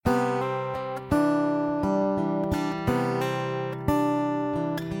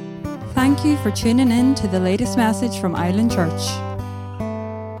Thank you for tuning in to the latest message from Island Church.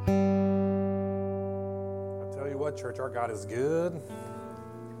 I'll tell you what, church, our God is good.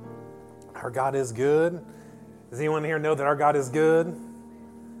 Our God is good. Does anyone here know that our God is good?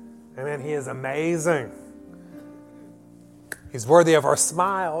 Amen. He is amazing. He's worthy of our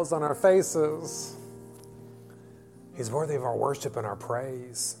smiles on our faces. He's worthy of our worship and our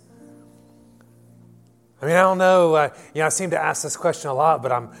praise. I mean, I don't know, I seem to ask this question a lot,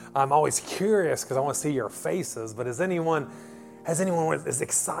 but I'm always curious because I want to see your faces. But has anyone is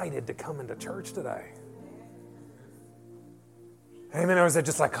excited to come into church today? Amen. Or is it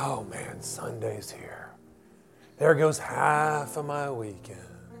just like, oh man, Sunday's here. There goes half of my weekend.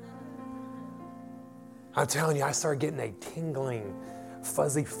 I'm telling you, I started getting a tingling,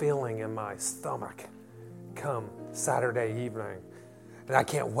 fuzzy feeling in my stomach come Saturday evening. And I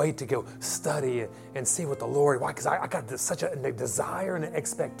can't wait to go study and see what the Lord, why? Because I got such a desire and an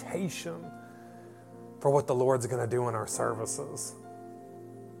expectation for what the Lord's going to do in our services.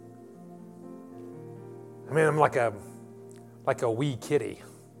 I mean, I'm like a wee kitty.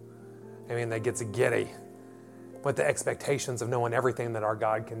 I mean, that gets giddy with the expectations of knowing everything that our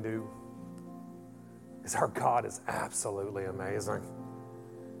God can do. Because our God is absolutely amazing.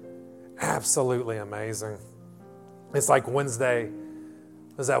 Absolutely amazing. It's like Wednesday.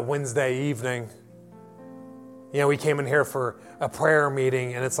 It was that Wednesday evening. We came in here for a prayer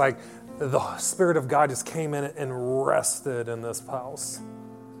meeting, and it's like the Spirit of God just came in and rested in this house.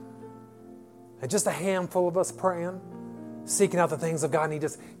 And just a handful of us praying, seeking out the things of God, and He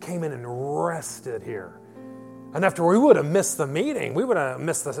just came in and rested here. And after we would have missed the meeting, we would have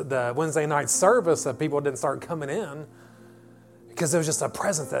missed the Wednesday night service if people didn't start coming in, because there was just a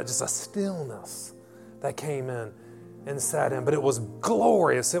presence, just a stillness that came in and sat in. But it was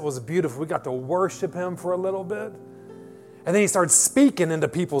glorious. It was beautiful. We got to worship Him for a little bit. And then He started speaking into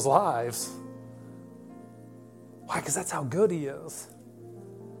people's lives. Why? Because that's how good He is.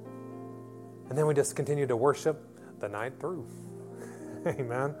 And then we just continued to worship the night through.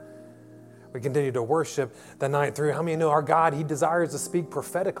 Amen. We continue to worship the night through. How many know our God, He desires to speak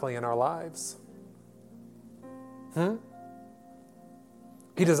prophetically in our lives?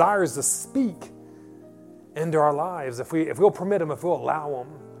 He desires to speak into our lives. If we'll permit Him, if we'll allow Him,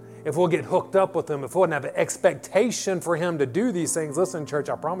 if we'll get hooked up with Him, if we'll have an expectation for Him to do these things, listen, church,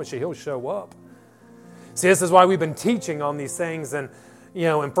 I promise you, He'll show up. See, this is why we've been teaching on these things. And,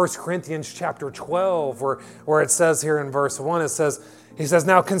 in 1 Corinthians chapter 12, where it says here in verse 1, He says,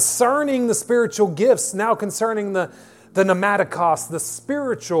 now concerning the spiritual gifts, now concerning the pneumatikos, the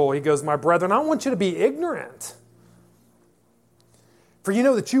spiritual, He goes, my brethren, I want you to be ignorant. For you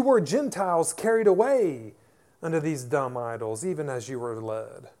know that you were Gentiles carried away unto these dumb idols, even as you were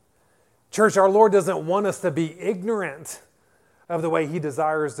led. Church, our Lord doesn't want us to be ignorant of the way He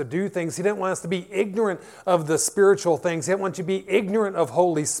desires to do things. He didn't want us to be ignorant of the spiritual things. He didn't want you to be ignorant of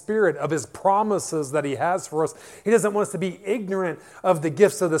Holy Spirit, of His promises that He has for us. He doesn't want us to be ignorant of the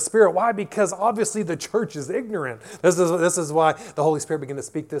gifts of the Spirit. Why? Because obviously the church is ignorant. This is why the Holy Spirit began to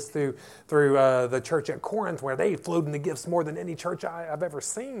speak this through the church at Corinth, where they flowed in the gifts more than any church I've ever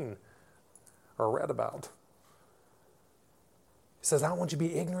seen or read about. He says, I don't want you to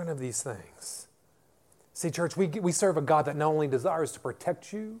be ignorant of these things. See, church, we serve a God that not only desires to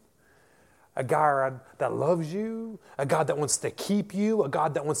protect you, a God that loves you, a God that wants to keep you, a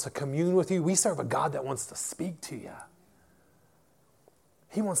God that wants to commune with you. We serve a God that wants to speak to you.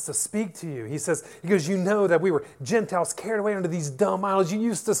 He wants to speak to you. He goes, you know that we were Gentiles carried away under these dumb idols. You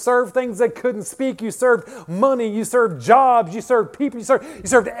used to serve things that couldn't speak. You served money. You served jobs. You served people. You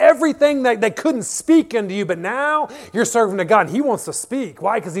served everything that couldn't speak unto you. But now you're serving a God. He wants to speak.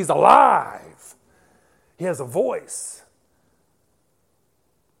 Why? Because He's alive. He has a voice.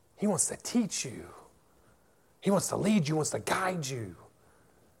 He wants to teach you. He wants to lead you. He wants to guide you.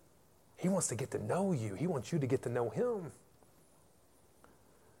 He wants to get to know you. He wants you to get to know Him.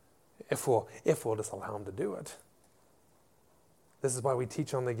 If we'll just allow Him to do it. This is why we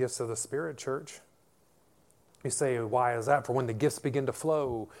teach on the gifts of the Spirit, church. You say, why is that? For when the gifts begin to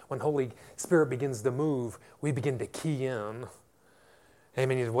flow, when Holy Spirit begins to move, we begin to key in.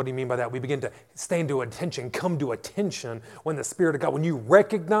 Amen. What do you mean by that? We begin to stay into attention, come to attention when the Spirit of God, when you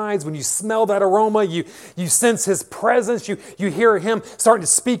recognize, when you smell that aroma, you sense His presence, you hear Him starting to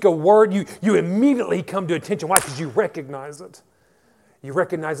speak a word, you immediately come to attention. Why? Because you recognize it. You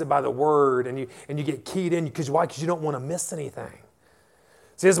recognize it by the word, and you get keyed in. Why? Because you don't want to miss anything.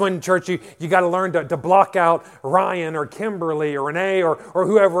 See, this is when in church you got to learn to block out Ryan or Kimberly or Renee or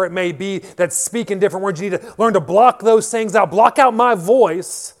whoever it may be that's speaking different words. You need to learn to block those things out. Block out my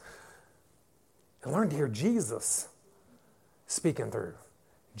voice and learn to hear Jesus speaking through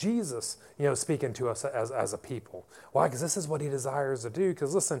Jesus, speaking to us as a people. Why? Because this is what he desires to do.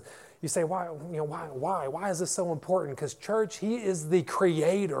 Because listen, you say, why? Why is this so important? Because church, he is the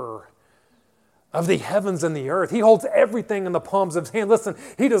creator of the heavens and the earth. He holds everything in the palms of his hand. Listen,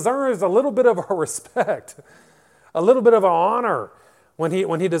 he deserves a little bit of our respect, a little bit of our honor when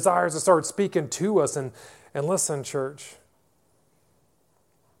he desires to start speaking to us. And listen, church,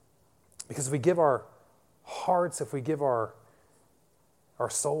 because if we give our hearts, if we give our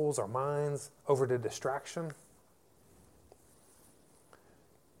souls, our minds over to distraction,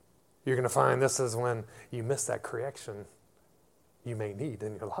 you're going to find this is when you miss that correction you may need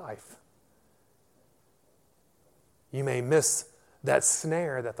in your life. You may miss that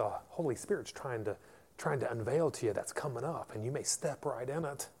snare that the Holy Spirit's trying to unveil to you that's coming up, and you may step right in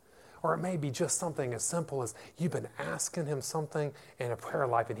it. Or it may be just something as simple as you've been asking him something in a prayer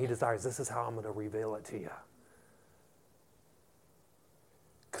life, and he desires, this is how I'm going to reveal it to you.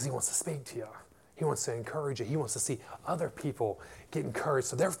 Because he wants to speak to you. He wants to encourage you. He wants to see other people get encouraged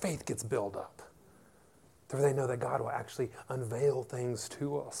so their faith gets built up. So they know that God will actually unveil things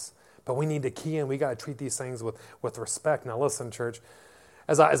to us. But we need to key in. We got to treat these things with respect. Now listen, church,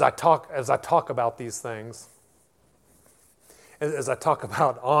 as I talk about these things, as I talk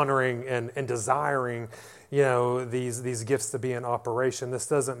about honoring and desiring, these gifts to be in operation, this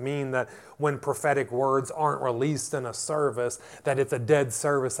doesn't mean that when prophetic words aren't released in a service, that it's a dead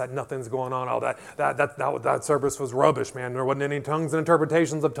service, that nothing's going on. Oh, that service was rubbish, man. There wasn't any tongues and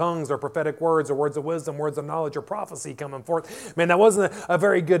interpretations of tongues or prophetic words or words of wisdom, words of knowledge or prophecy coming forth. Man, that wasn't a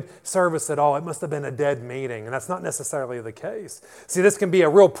very good service at all. It must have been a dead meeting, and that's not necessarily the case. See, this can be a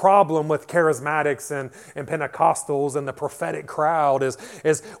real problem with charismatics and Pentecostals and the prophetic crowd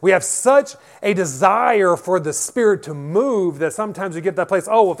is we have such a desire for the Spirit to move that sometimes we get to that place,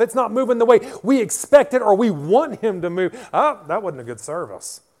 if it's not moving the way we expect it or we want him to move, that wasn't a good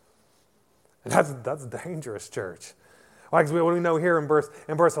service. And that's dangerous, church. Like what we know here in verse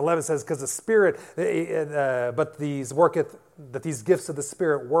 11 says, because the Spirit, but these gifts of the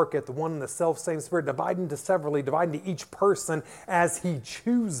Spirit worketh, one and the self-same Spirit, dividing to each person as he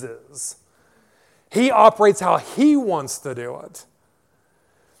chooses. He operates how he wants to do it,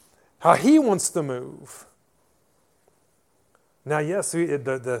 how he wants to move. Now, yes,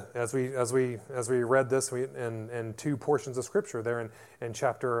 as we read this in two portions of Scripture there in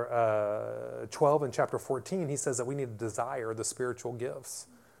chapter 12 and chapter 14, he says that we need to desire the spiritual gifts.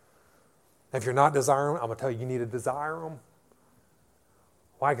 If you're not desiring them, I'm going to tell you need to desire them.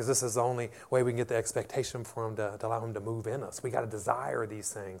 Why? Because this is the only way we can get the expectation for him to allow him to move in us. We got to desire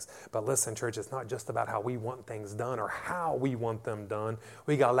these things. But listen, church, it's not just about how we want things done or how we want them done.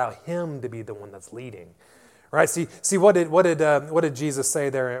 We got to allow him to be the one that's leading. Right? See, what did Jesus say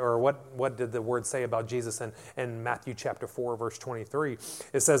there, or what did the word say about Jesus in Matthew chapter 4, verse 23?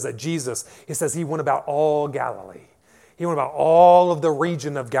 It says that Jesus, he went about all Galilee. He went about all of the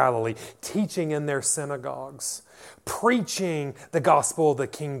region of Galilee, teaching in their synagogues, preaching the gospel of the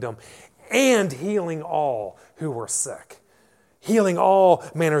kingdom, and healing all who were sick. Healing all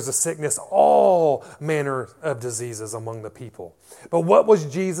manners of sickness, all manner of diseases among the people. But what was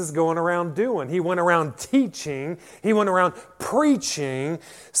Jesus going around doing? He went around teaching. He went around preaching.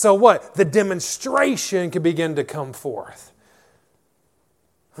 So what? The demonstration could begin to come forth.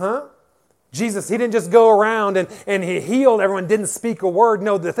 Jesus, he didn't just go around and he healed everyone, didn't speak a word.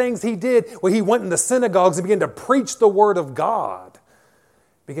 No, the things he did, he went in the synagogues and began to preach the word of God.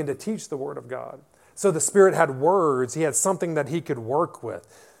 Began to teach the word of God. So the Spirit had words. He had something that he could work with.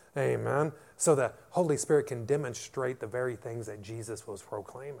 Amen. So the Holy Spirit can demonstrate the very things that Jesus was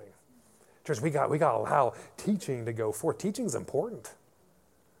proclaiming. Church, we got to allow teaching to go forth. Teaching's important.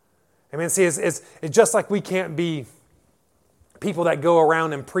 I mean, see, it's just like we can't be people that go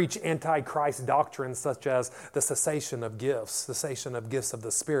around and preach anti-Christ doctrines such as the cessation of gifts of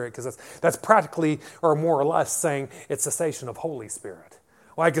the Spirit, because that's practically or more or less saying it's cessation of Holy Spirit.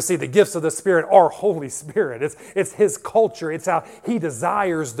 Well, I can see the gifts of the Spirit are Holy Spirit. It's his culture. It's how he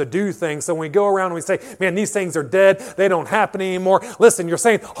desires to do things. So when we go around and we say, man, these things are dead. They don't happen anymore. Listen, you're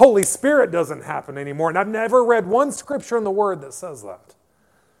saying Holy Spirit doesn't happen anymore. And I've never read one scripture in the Word that says that.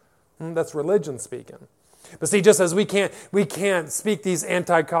 That's religion speaking. But see, just as we can't speak these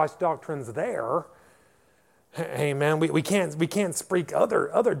anti-Christ doctrines there, amen, we can't speak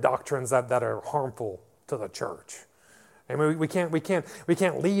other doctrines that are harmful to the church. I mean, we can't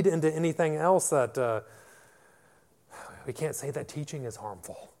lead into anything else that we can't say that teaching is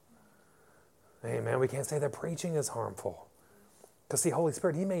harmful. Amen. We can't say that preaching is harmful. Because see, Holy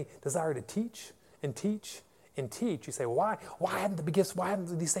Spirit, he may desire to teach and teach. You say, why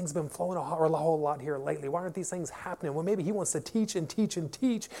haven't these things been flowing a whole lot here lately? Why aren't these things happening? Well, maybe he wants to teach and teach and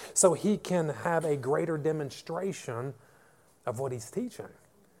teach so he can have a greater demonstration of what he's teaching.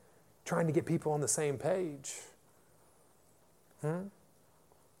 Trying to get people on the same page.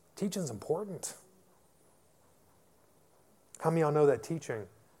 Teaching's important. How many of y'all know that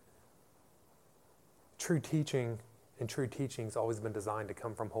true teaching and true teaching has always been designed to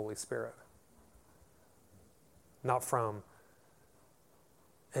come from Holy Spirit? Not from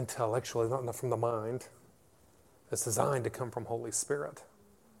intellectually, not from the mind. It's designed to come from Holy Spirit.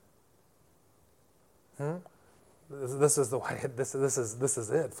 This is the way. This is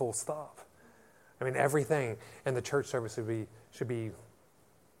it. Full stop. I mean, everything in the church service should be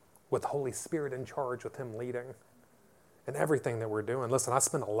with Holy Spirit in charge, with Him leading, and everything that we're doing. Listen, I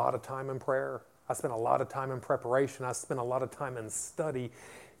spend a lot of time in prayer. I spend a lot of time in preparation. I spend a lot of time in study,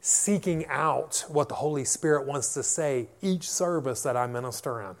 seeking out what the Holy Spirit wants to say each service that I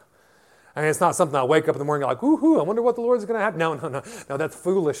minister in. I mean, it's not something I wake up in the morning and like, woohoo, I wonder what the Lord's going to have. No, that's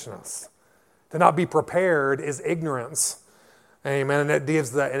foolishness. To not be prepared is ignorance. Amen. And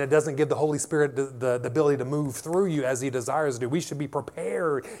it doesn't give the Holy Spirit the ability to move through you as He desires to do. We should be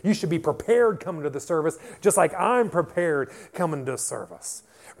prepared. You should be prepared coming to the service, just like I'm prepared coming to service.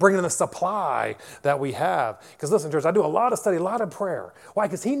 Bringing the supply that we have. Because listen, church, I do a lot of study, a lot of prayer. Why?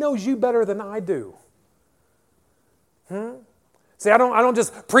 Because He knows you better than I do. See, I don't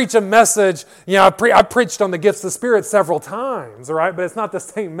just preach a message. You know, I preached on the gifts of the Spirit several times, all right? But it's not the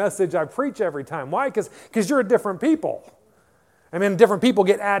same message I preach every time. Why? Because you're a different people. I mean, different people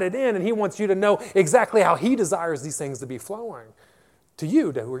get added in, and He wants you to know exactly how He desires these things to be flowing to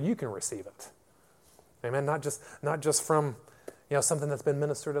you, to where you can receive it. Amen. Not just from something that's been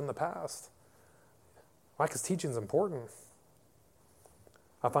ministered in the past. Why? Because teaching is important.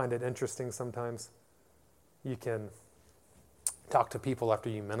 I find it interesting sometimes. You can talk to people after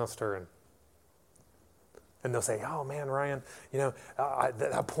you minister, and they'll say, "Oh man, Ryan,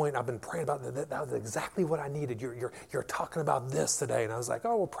 that point I've been praying about. That was exactly what I needed. You're talking about this today." And I was like,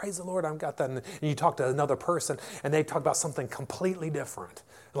 "Oh well, praise the Lord, I've got that." And you talk to another person, and they talk about something completely different.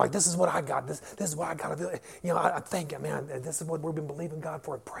 Like, this is what I got. This is what I got. I think, man, this is what we've been believing God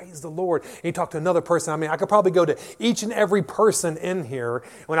for. Praise the Lord. And you talk to another person. I mean, I could probably go to each and every person in here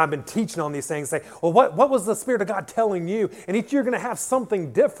when I've been teaching on these things and say, well, what was the Spirit of God telling you? And each you're going to have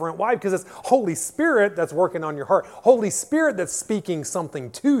something different. Why? Because it's Holy Spirit that's working on your heart. Holy Spirit that's speaking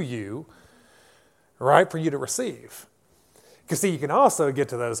something to you, right, for you to receive. Because see, you can also get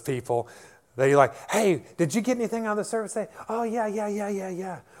to those people that you're like, hey, did you get anything out of the service today? Oh,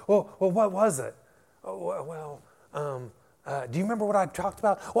 yeah. Well, what was it? Oh, do you remember what I talked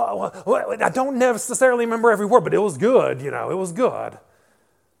about? Well, I don't necessarily remember every word, but it was good, it was good.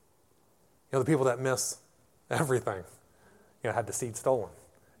 The people that miss everything, had the seed stolen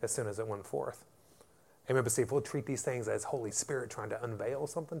as soon as it went forth. Amen. But see, if we'll treat these things as Holy Spirit trying to unveil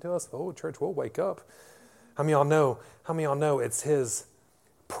something to us, church, we'll wake up. How many of y'all know it's His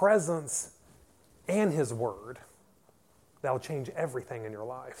presence and His Word that will change everything in your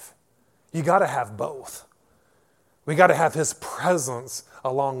life? You got to have both. We got to have His presence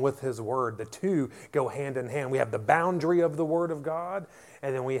along with His Word. The two go hand in hand. We have the boundary of the Word of God,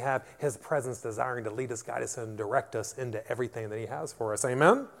 and then we have His presence desiring to lead us, guide us, and direct us into everything that He has for us.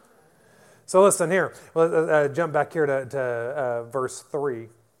 Amen? So listen here. Jump back here to verse 3.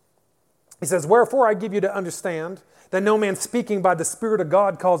 He says, "Wherefore I give you to understand that no man speaking by the Spirit of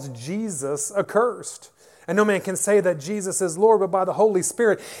God calls Jesus accursed. And no man can say that Jesus is Lord but by the Holy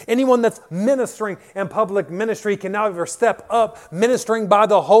Spirit." Anyone that's ministering in public ministry can now ever step up ministering by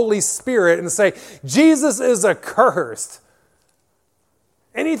the Holy Spirit and say, Jesus is accursed.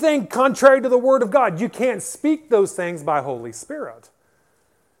 Anything contrary to the Word of God, you can't speak those things by Holy Spirit.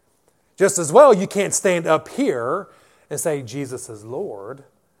 Just as well, you can't stand up here and say Jesus is Lord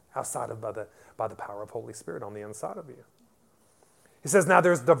outside of by the power of Holy Spirit on the inside of you. He says, now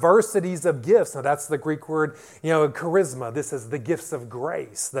there's diversities of gifts. Now that's the Greek word, charisma. This is the gifts of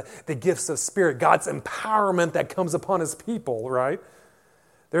grace, the gifts of Spirit, God's empowerment that comes upon His people, right?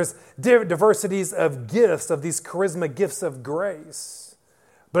 There's diversities of gifts, of these charisma gifts of grace.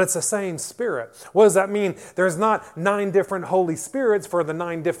 But it's the same Spirit. What does that mean? There's not 9 different Holy Spirits for the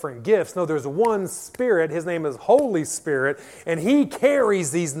 9 different gifts. No, there's one Spirit. His name is Holy Spirit. And He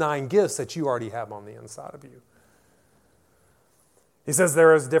carries these 9 gifts that you already have on the inside of you. He says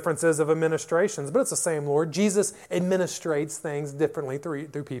there is differences of administrations, but it's the same Lord. Jesus administrates things differently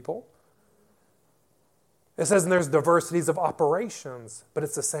through people. It says there's diversities of operations, but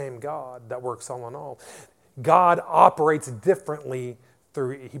it's the same God that works all in all. God operates differently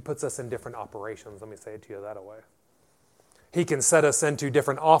He puts us in different operations. Let me say it to you that way. He can set us into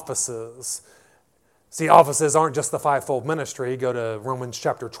different offices. See, offices aren't just the fivefold ministry. Go to Romans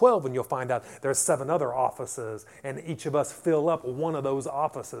chapter 12 and you'll find out there's 7 other offices, and each of us fill up one of those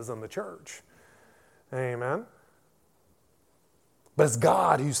offices in the church. Amen? But it's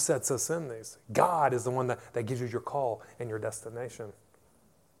God who sets us in these. God is the one that gives you your call and your destination.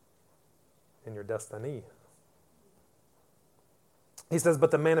 And your destiny. He says,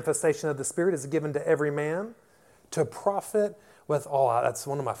 but the manifestation of the Spirit is given to every man to profit with all. That's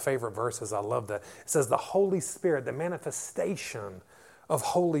one of my favorite verses. I love that. It says the Holy Spirit, the manifestation of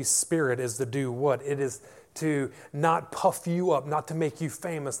Holy Spirit is to do what? It is to not puff you up, not to make you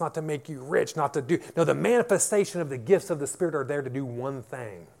famous, not to make you rich, not to do... No, the manifestation of the gifts of the Spirit are there to do one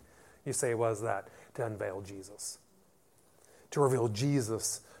thing. You say, what is that? To unveil Jesus. To reveal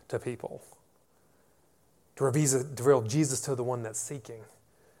Jesus to people. To reveal Jesus to the one that's seeking.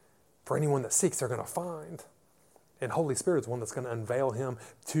 For anyone that seeks, they're going to find. And Holy Spirit is one that's going to unveil him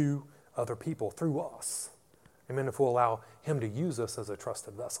to other people through us. Amen. If we'll allow him to use us as a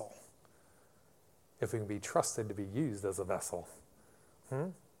trusted vessel. If we can be trusted to be used as a vessel.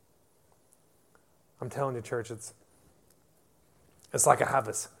 I'm telling you, church, it's like I have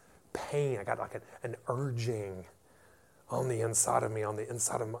this pain. I got like an urging on the inside of me, on the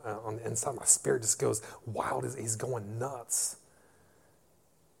inside of my spirit just goes wild. He's going nuts.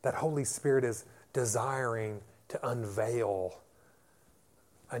 That Holy Spirit is desiring to unveil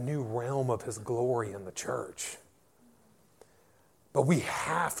a new realm of his glory in the church. But we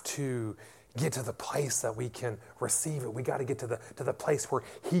have to get to the place that we can receive it. We got to get to the place where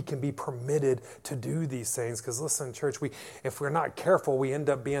he can be permitted to do these things. Because listen, church, if we're not careful, we end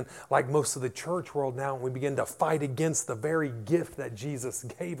up being like most of the church world now, and we begin to fight against the very gift that Jesus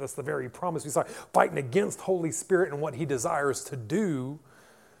gave us, the very promise. We start fighting against Holy Spirit and what he desires to do,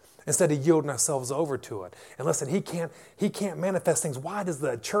 instead of yielding ourselves over to it. And listen, he can't manifest things. Why does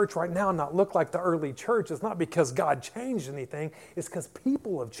the church right now not look like the early church? It's not because God changed anything. It's because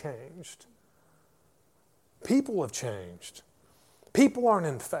people have changed. People have changed. People aren't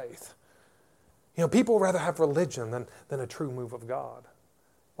in faith. People rather have religion than a true move of God.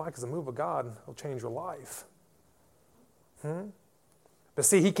 Why? Because the move of God will change your life. But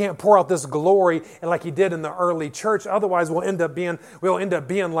see, he can't pour out this glory like he did in the early church. Otherwise, we'll end up being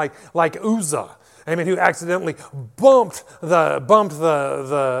like Uzzah, who accidentally bumped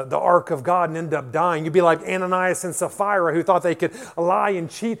the ark of God and ended up dying. You'd be like Ananias and Sapphira, who thought they could lie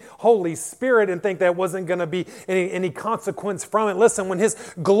and cheat Holy Spirit and think that wasn't going to be any consequence from it. Listen, when his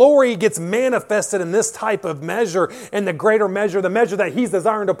glory gets manifested in this type of measure, and the greater measure, the measure that he's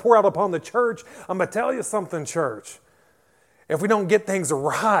desiring to pour out upon the church, I'm going to tell you something, church. If we don't get things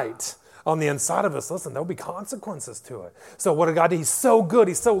right on the inside of us, listen, there'll be consequences to it. So what did God do? He's so good.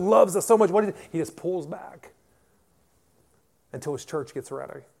 He so loves us so much. What did he just pulls back until his church gets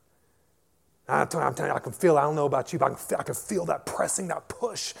ready. I'm telling you, I can feel, I don't know about you, but I can feel that pressing, that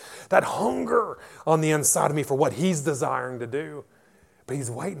push, that hunger on the inside of me for what he's desiring to do. But he's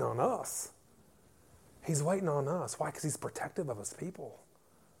waiting on us. He's waiting on us. Why? Because he's protective of his people.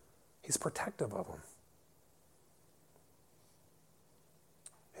 He's protective of them.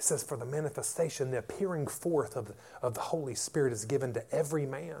 It says, for the manifestation, the appearing forth of the Holy Spirit is given to every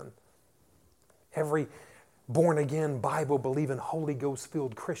man. Every born-again, Bible-believing, Holy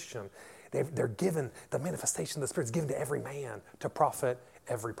Ghost-filled Christian. They're given, the manifestation of the Spirit is given to every man to profit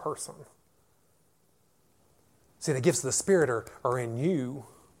every person. See, the gifts of the Spirit are in you,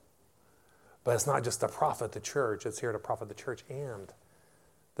 but it's not just to profit the church. It's here to profit the church and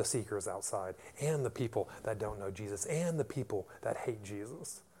the seekers outside, and the people that don't know Jesus, and the people that hate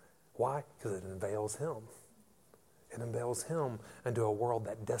Jesus. Why? Because it unveils him. It unveils him into a world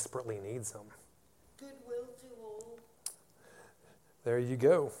that desperately needs him. Goodwill to all. There you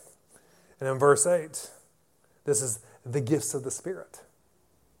go. And in verse 8, this is the gifts of the Spirit.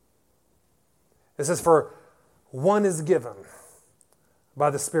 It says, for one is given by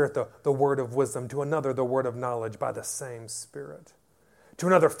the Spirit the word of wisdom, to another the word of knowledge by the same Spirit. To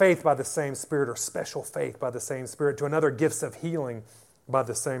another faith by the same Spirit, or special faith by the same Spirit. To another gifts of healing by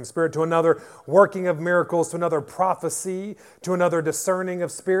the same Spirit. To another working of miracles. To another prophecy. To another discerning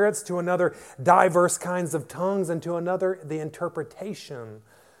of spirits. To another diverse kinds of tongues. And to another the interpretation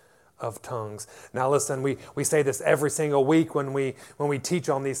of tongues. Now listen, we say this every single week when we teach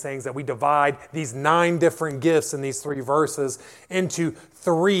on these things, that we divide these 9 different gifts in these 3 verses into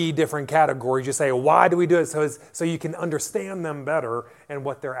 3 different categories. You say, why do we do it? So you can understand them better and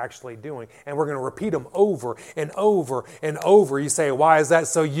what they're actually doing. And we're going to repeat them over and over and over. You say, why is that?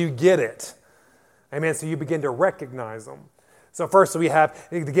 So you get it. Amen. So you begin to recognize them. So first we have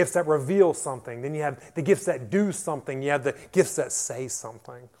the gifts that reveal something. Then you have the gifts that do something. You have the gifts that say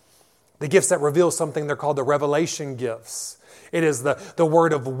something. The gifts that reveal something, they're called the revelation gifts. It is the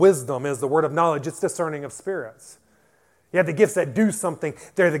word of wisdom, it is the word of knowledge. It's discerning of spirits. You have the gifts that do something.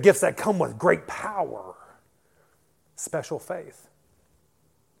 They're the gifts that come with great power. Special faith.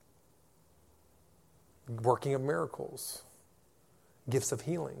 Working of miracles. Gifts of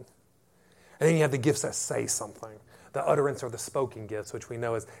healing. And then you have the gifts that say something. The utterance or the spoken gifts, which we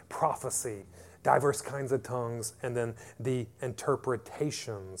know as prophecy, diverse kinds of tongues, and then the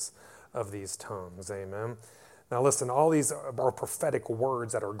interpretations of these tongues. Amen. Now listen, all these are prophetic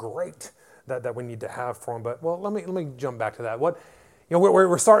words that are great that we need to have for them. But well, let me jump back to that.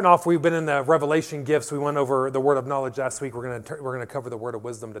 We're starting off. We've been in the revelation gifts. We went over the word of knowledge last week. We're going to cover the word of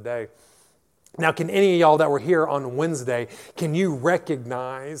wisdom today. Now, can any of y'all that were here on Wednesday, can you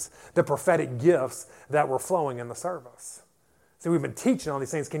recognize the prophetic gifts that were flowing in the service? So we've been teaching all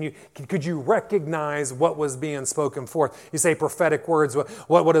these things. Could you recognize what was being spoken forth? You say prophetic words.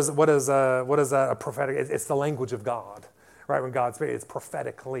 What is a prophetic? It's the language of God, right? When God speaks, it's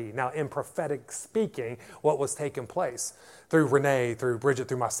prophetically. Now, in prophetic speaking, what was taking place through Renee, through Bridget,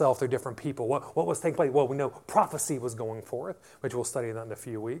 through myself, through different people? What was taking place? Well, we know prophecy was going forth, which we'll study that in a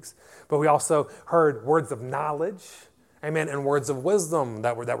few weeks. But we also heard words of knowledge. Amen. And words of wisdom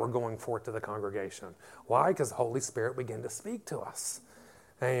that were going forth to the congregation. Why? Because the Holy Spirit began to speak to us.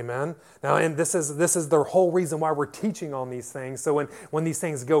 Amen. Now, and this is the whole reason why we're teaching on these things. So when these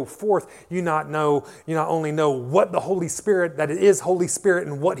things go forth, you not only know what the Holy Spirit, that it is Holy Spirit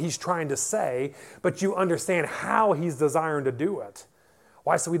and what He's trying to say, but you understand how He's desiring to do it.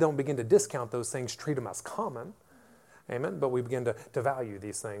 Why? So we don't begin to discount those things, treat them as common. Amen. But we begin to value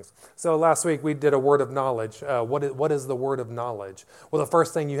these things. So last week we did a word of knowledge. What is the word of knowledge? Well, the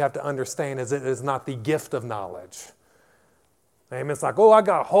first thing you have to understand is it is not the gift of knowledge. Amen. It's like, oh, I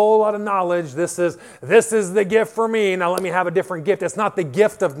got a whole lot of knowledge. This is the gift for me. Now let me have a different gift. It's not the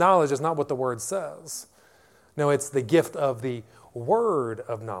gift of knowledge. It's not what the word says. No, it's the gift of the word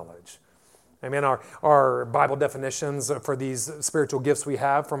of knowledge. Amen. Our Bible definitions for these spiritual gifts we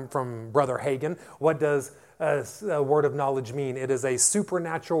have from Brother Hagin. What does a word of knowledge mean? It is a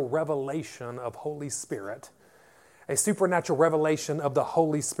supernatural revelation of Holy Spirit. A supernatural revelation of the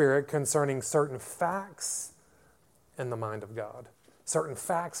Holy Spirit concerning certain facts in the mind of God. Certain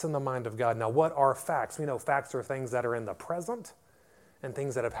facts in the mind of God. Now, what are facts? We know facts are things that are in the present and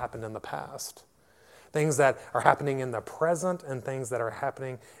things that have happened in the past. Things that are happening in the present and things that are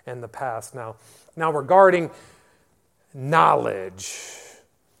happening in the past. Now regarding knowledge,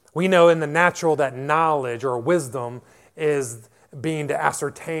 we know in the natural that knowledge or wisdom is being to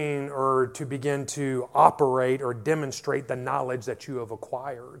ascertain or to begin to operate or demonstrate the knowledge that you have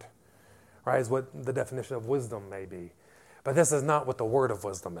acquired. Right, is what the definition of wisdom may be. But this is not what the word of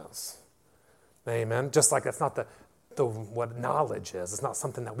wisdom is. Amen. Just like that's not what knowledge is. It's not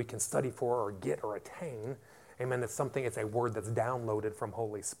something that we can study for or get or attain. Amen. It's a word that's downloaded from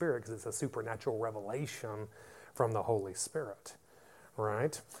Holy Spirit because it's a supernatural revelation from the Holy Spirit.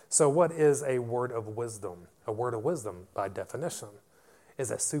 Right? So what is a word of wisdom? A word of wisdom, by definition,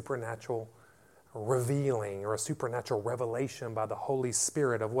 is a supernatural revealing or a supernatural revelation by the Holy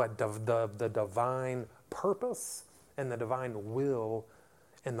Spirit of what? The divine purpose and the divine will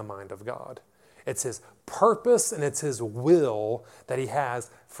in the mind of God. It's His purpose and it's His will that He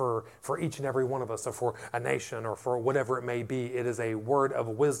has for each and every one of us, or for a nation, or for whatever it may be. It is a word of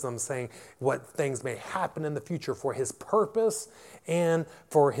wisdom saying what things may happen in the future for His purpose and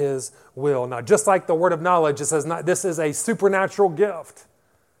for His will. Now, just like the word of knowledge, it says this is a supernatural gift.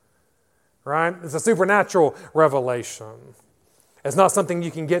 Right? It's a supernatural revelation. It's not something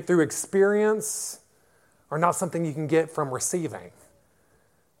you can get through experience or not something you can get from receiving.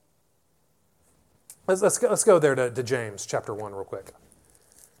 Let's go there to James chapter 1 real quick.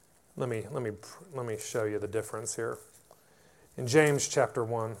 Let me show you the difference here. In James chapter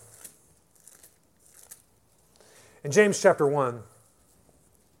 1. In James chapter 1,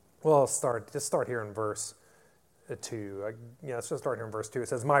 well, I'll start here in verse 2. Let's just start here in verse 2. It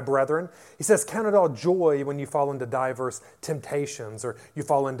says, "My brethren," he says, "count it all joy when you fall into diverse temptations," or you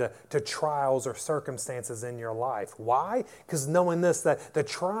fall into trials or circumstances in your life. Why? Because knowing this, that the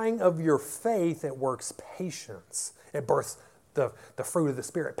trying of your faith, it works patience. It births the fruit of the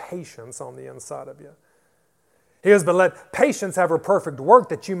Spirit, patience on the inside of you. He goes, "But let patience have her perfect work,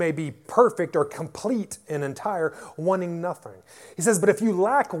 that you may be perfect or complete and entire, wanting nothing." He says, "But if you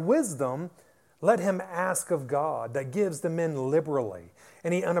lack wisdom, Let him ask of God that gives to men liberally,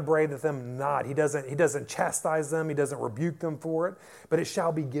 and he unupbraideth them not. He doesn't chastise them. He doesn't rebuke them for it, but it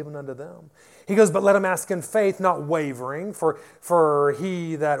shall be given unto them. He goes, but let him ask in faith, not wavering, for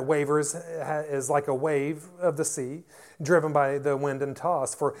he that wavers is like a wave of the sea, driven by the wind and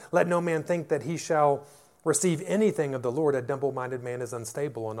tossed. For let no man think that he shall receive anything of the Lord. A double-minded man is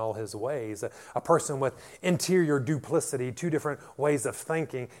unstable in all his ways. A person with interior duplicity, two different ways of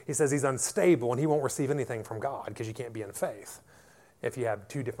thinking, he says he's unstable and he won't receive anything from God because you can't be in faith if you have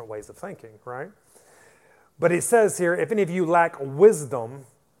two different ways of thinking, right? But it says here, if any of you lack wisdom,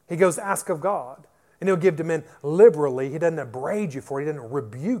 he goes, ask of God, and he'll give to men liberally. He doesn't upbraid you for it. He doesn't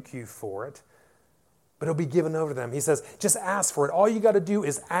rebuke you for it, but it'll be given over to them. He says, just ask for it. All you got to do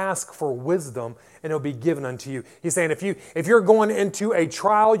is ask for wisdom, and it'll be given unto you. He's saying if you're going into a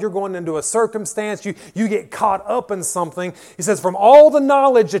trial, you're going into a circumstance, you get caught up in something. He says, from all the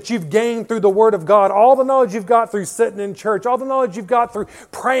knowledge that you've gained through the Word of God, all the knowledge you've got through sitting in church, all the knowledge you've got through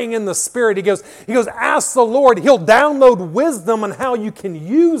praying in the Spirit, he goes, ask the Lord. He'll download wisdom on how you can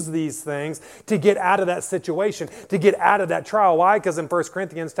use these things to get out of that situation, to get out of that trial. Why? Because in 1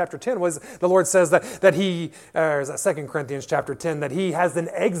 Corinthians chapter 10, the Lord says that he, or is that 2 Corinthians chapter 10, that he has an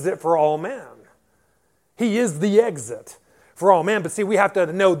exit for all men. He is the exit for all men. But see, we have to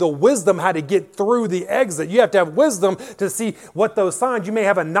know the wisdom how to get through the exit. You have to have wisdom to see what those signs, you may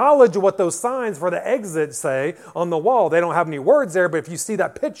have a knowledge of what those signs for the exit say on the wall. They don't have any words there, but if you see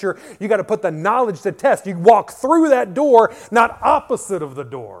that picture, you got to put the knowledge to test. You walk through that door, not opposite of the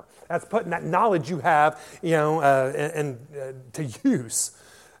door. That's putting that knowledge you have, to use.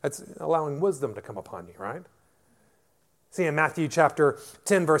 That's allowing wisdom to come upon you, right? See, in Matthew chapter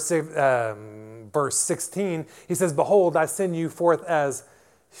 10, verse 16, he says, behold, I send you forth as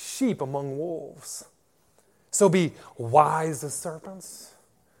sheep among wolves. So be wise as serpents.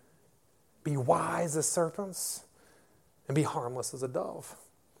 Be wise as serpents, and be harmless as a dove.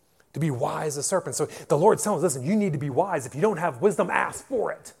 To be wise as serpents. So the Lord's telling us, listen, you need to be wise. If you don't have wisdom, ask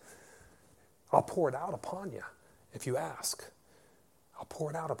for it. I'll pour it out upon you if you ask. I'll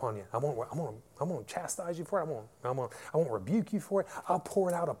pour it out upon you. I won't chastise you for it. I won't rebuke you for it. I'll pour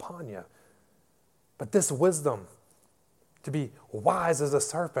it out upon you. But this wisdom, to be wise as a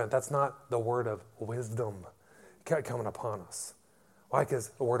serpent, that's not the word of wisdom coming upon us. Why? Because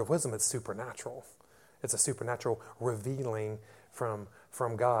the word of wisdom is supernatural. It's a supernatural revealing from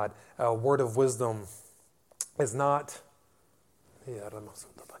God. A word of wisdom is not...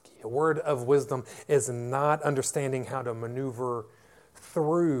 A word of wisdom is not understanding how to maneuver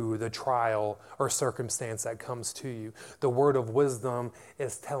through the trial or circumstance that comes to you. The word of wisdom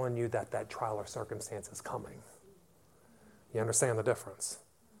is telling you that trial or circumstance is coming. You understand the difference?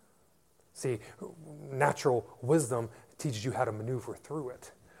 See, natural wisdom teaches you how to maneuver through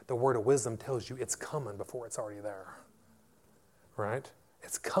it. The word of wisdom tells you it's coming before it's already there. Right?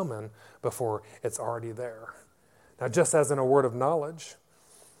 It's coming before it's already there. Now, just as in a word of knowledge,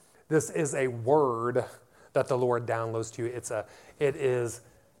 this is a word that the Lord downloads to you. It is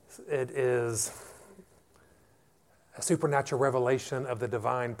a supernatural revelation of the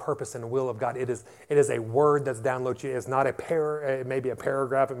divine purpose and will of God. It is a word that's downloaded to you. It's not it may be a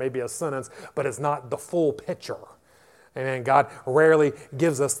paragraph, it may be a sentence, but it's not the full picture. And God rarely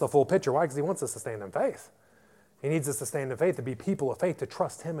gives us the full picture. Why? Because he wants us to stand in faith. He needs us to stand in faith, to be people of faith, to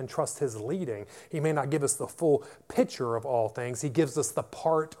trust him and trust his leading. He may not give us the full picture of all things. He gives us the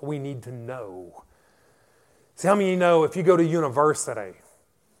part we need to know. See, how many of you know if you go to university,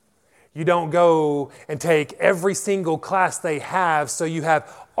 you don't go and take every single class they have so you have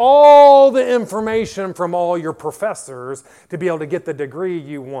all the information from all your professors to be able to get the degree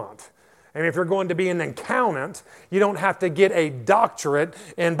you want. And if you're going to be an accountant, you don't have to get a doctorate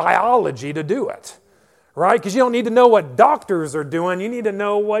in biology to do it. Right? Because you don't need to know what doctors are doing. You need to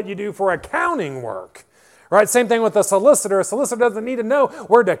know what you do for accounting work. Right? Same thing with a solicitor. A solicitor doesn't need to know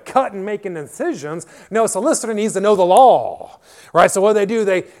where to cut and make incisions. No, a solicitor needs to know the law. Right? So what do,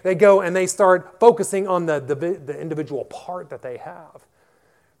 they go and they start focusing on the individual part that they have.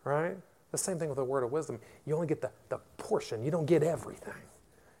 Right? The same thing with the word of wisdom. You only get the portion. You don't get everything.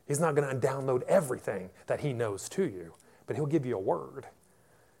 He's not going to download everything that he knows to you. But he'll give you a word.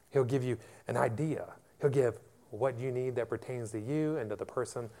 He'll give you an idea. He'll give what you need that pertains to you and to the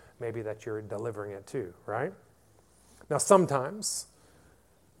person maybe that you're delivering it to, right? Now, sometimes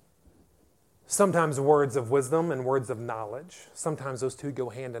words of wisdom and words of knowledge, sometimes those two go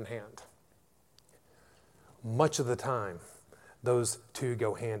hand in hand. Much of the time, those two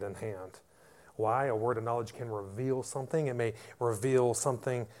go hand in hand. Why? A word of knowledge can reveal something. It may reveal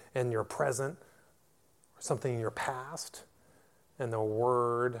something in your present, or something in your past. And the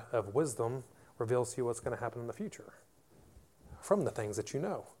word of wisdom reveals to you what's going to happen in the future from the things that you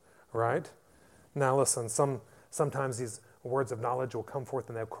know, right? Now listen, sometimes these words of knowledge will come forth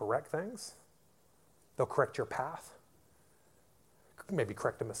and they'll correct things. They'll correct your path. Maybe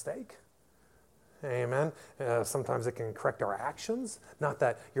correct a mistake. Amen. Sometimes it can correct our actions. Not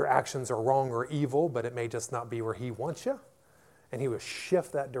that your actions are wrong or evil, but it may just not be where he wants you. And he will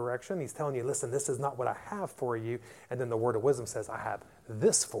shift that direction. He's telling you, listen, this is not what I have for you. And then the word of wisdom says, I have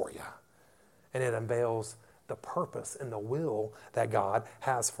this for you. And it unveils the purpose and the will that God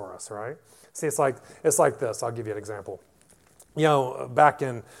has for us, right? See, it's like this. I'll give you an example. You know, back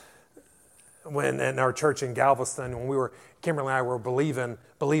in our church in Galveston, when Kimberly and I were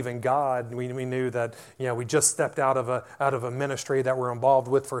believing God, we knew that, you know, we just stepped out of a ministry that we're involved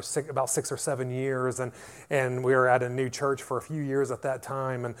with for about 6 or 7 years, and we were at a new church for a few years at that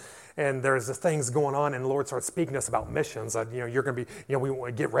time, and there's this things going on, and the Lord starts speaking to us about missions. That, you know, you're going to be, you know, we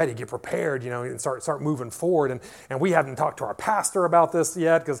want to get ready, get prepared, you know, and start moving forward. And we hadn't talked to our pastor about this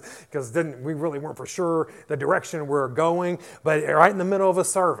yet because we really weren't for sure the direction we're going. But right in the middle of a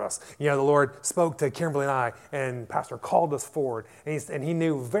service, you know, the Lord spoke to Kimberly and I, and Pastor called us forward, and he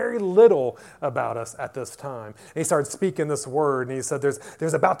knew very little about us at this time. And he started speaking this word, and he said,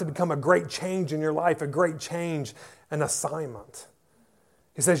 "There's about to become a great change in your life, a great change, an assignment."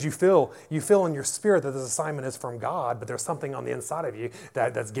 He says you feel in your spirit that this assignment is from God, but there's something on the inside of you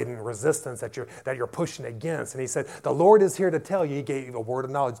that's getting resistance, that you're pushing against. And he said, the Lord is here to tell you, he gave a word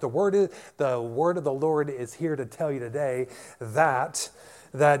of knowledge. The word of the Lord is here to tell you today that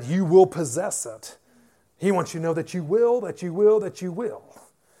you will possess it. He wants you to know that you will, that you will, that you will.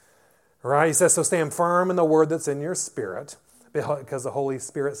 Right? He says, so stand firm in the word that's in your spirit, because the Holy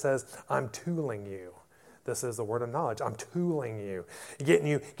Spirit says, I'm tooling you. This is the word of knowledge. I'm tooling you,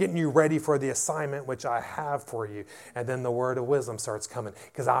 getting you ready for the assignment which I have for you. And then the word of wisdom starts coming,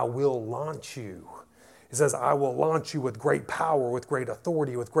 because I will launch you. He says, I will launch you with great power, with great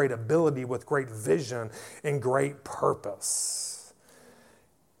authority, with great ability, with great vision, and great purpose.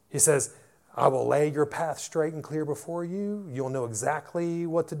 He says, I will lay your path straight and clear before you. You'll know exactly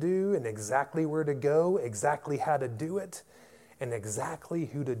what to do and exactly where to go, exactly how to do it, and exactly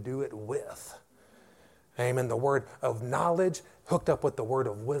who to do it with. Amen. The word of knowledge hooked up with the word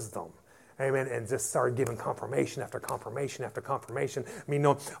of wisdom. Amen. And just started giving confirmation after confirmation after confirmation. I mean,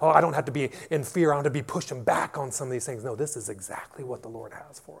 no, I don't have to be in fear. I don't have to be pushing back on some of these things. No, this is exactly what the Lord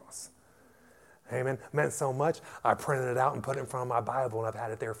has for us. Amen. Meant so much. I printed it out and put it in front of my Bible, and I've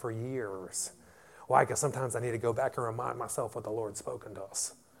had it there for years. Why? Because sometimes I need to go back and remind myself what the Lord's spoken to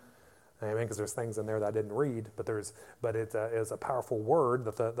us. Amen. Because there's things in there that I didn't read, but it is a powerful word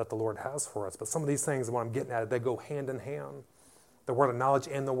that the Lord has for us. But some of these things, what I'm getting at, they go hand in hand. The word of knowledge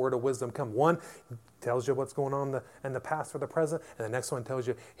and the word of wisdom come. One tells you what's going on in the past or the present, and the next one tells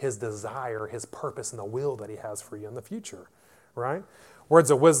you his desire, his purpose, and the will that he has for you in the future. Right?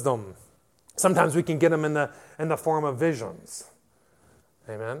 Words of wisdom. Sometimes we can get them in the form of visions.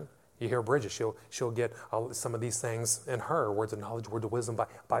 Amen. You hear Bridget, she'll get some of these things in her, words of knowledge, words of wisdom,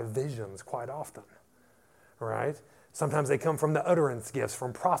 by visions quite often, right? Sometimes they come from the utterance gifts,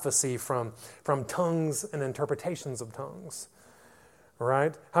 from prophecy, from tongues and interpretations of tongues,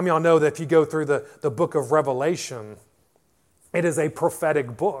 right? How many of y'all know that if you go through the book of Revelation, it is a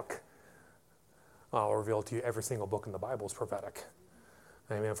prophetic book? I'll reveal to you every single book in the Bible is prophetic.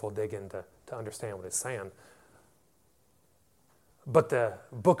 Amen, if we'll dig in to understand what it's saying. But the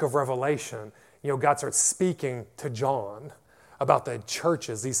book of Revelation, you know, God starts speaking to John about the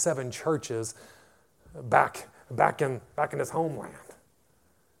churches, these 7 churches back in his homeland.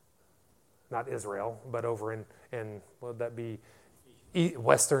 Not Israel, but over in what would that be?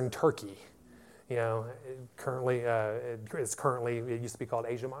 Western Turkey. You know, it used to be called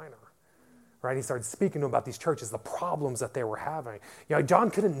Asia Minor. Right? He started speaking to him about these churches, the problems that they were having. You know, John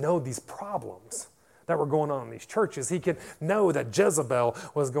couldn't know these problems that were going on in these churches. He could know that Jezebel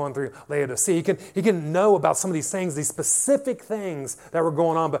was going through Laodicea. He can know about some of these things, these specific things that were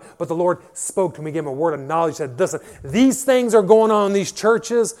going on. But the Lord spoke to him. He gave him a word of knowledge. He said, listen, these things are going on in these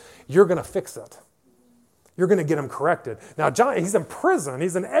churches. You're going to fix it. You're going to get them corrected. Now, John, he's in prison.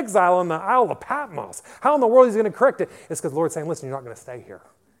 He's in exile in the Isle of Patmos. How in the world is he going to correct it? It's because the Lord's saying, listen, you're not going to stay here.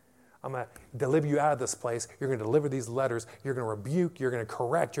 I'm going to deliver you out of this place. You're going to deliver these letters. You're going to rebuke. You're going to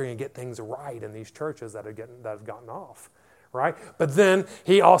correct. You're going to get things right in these churches that have gotten off. Right? But then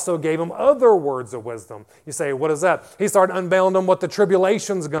he also gave them other words of wisdom. You say, what is that? He started unveiling them what the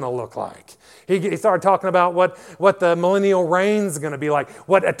tribulation's going to look like. He started talking about what the millennial reign's going to be like,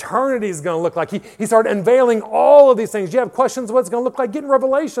 what eternity's going to look like. He started unveiling all of these things. You have questions what it's going to look like? Get in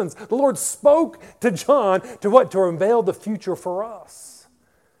Revelations. The Lord spoke to John to unveil the future for us.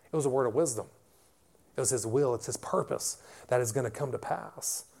 It was a word of wisdom. It was his will, it's his purpose that is going to come to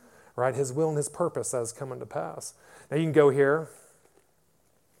pass. Right? His will and his purpose that is coming to pass. Now you can go here.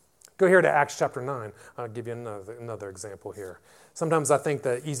 Go here to Acts chapter 9. I'll give you another example here. Sometimes I think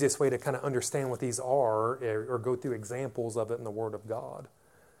the easiest way to kind of understand what these are or go through examples of it in the Word of God.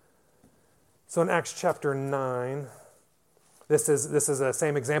 So in Acts chapter 9, this is the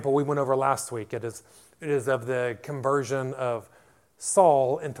same example we went over last week. It is of the conversion of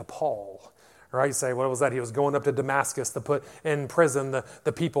Saul into Paul. Right? You say, what was that? He was going up to Damascus to put in prison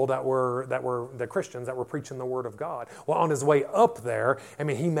the people that were the Christians that were preaching the Word of God. Well, on his way up there,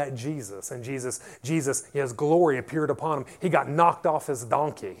 he met Jesus. And Jesus, his glory appeared upon him. He got knocked off his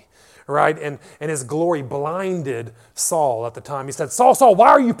donkey. Right? And his glory blinded Saul at the time. He said, Saul, Saul, why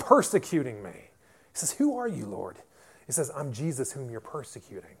are you persecuting me? He says, who are you, Lord? He says, I'm Jesus whom you're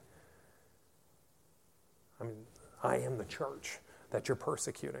persecuting. I am the church that you're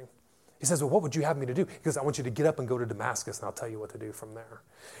persecuting. He says, well, what would you have me to do? He goes, I want you to get up and go to Damascus, and I'll tell you what to do from there.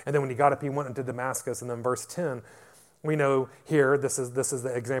 And then when he got up, he went into Damascus. And then verse 10, we know here, this is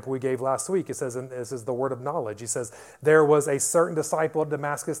the example we gave last week. It says, and this is the word of knowledge. He says, there was a certain disciple at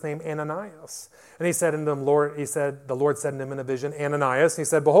Damascus named Ananias. And he said unto him, the Lord said unto him in a vision, Ananias. And he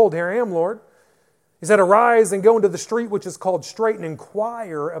said, behold, here I am, Lord. He said, arise and go into the street which is called Straight, and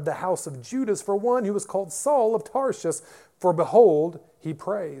inquire of the house of Judas for one who was called Saul of Tarsus. For behold, he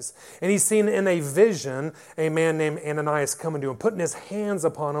prays. And he's seen in a vision a man named Ananias coming to him, putting his hands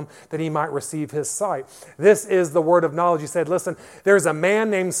upon him that he might receive his sight. This is the word of knowledge. He said, listen, there's a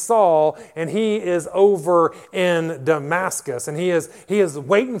man named Saul, and he is over in Damascus, and he is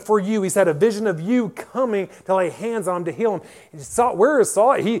waiting for you. He's had a vision of you coming to lay hands on him to heal him. Where is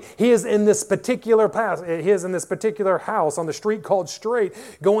Saul? He is in this particular path. He is in this particular house on the street called Straight.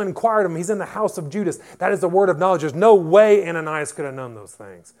 Go and inquire of him. He's in the house of Judas. That is the word of knowledge. There's no way Ananias could have known those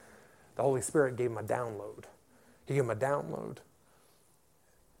things. The Holy Spirit gave him a download. He gave him a download.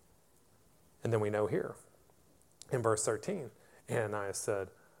 And then we know here, in verse 13, Ananias said,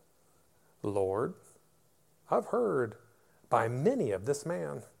 Lord, I've heard by many of this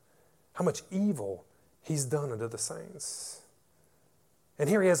man how much evil he's done unto the saints. And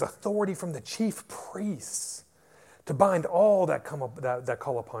here he has authority from the chief priests to bind all that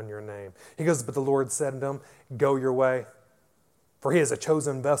call upon your name. He goes, but the Lord said unto him, go your way. For he is a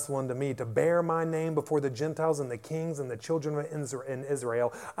chosen vessel unto me to bear my name before the Gentiles and the kings and the children of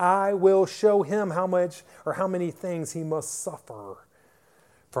Israel. I will show him how many things he must suffer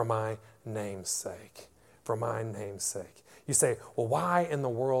for my name's sake. For my name's sake. You say, well, why in the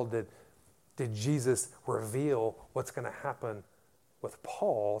world did Jesus reveal what's going to happen with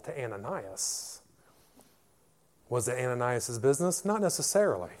Paul to Ananias? Was it Ananias' business? Not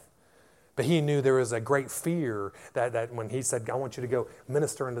necessarily. But he knew there was a great fear that when he said, I want you to go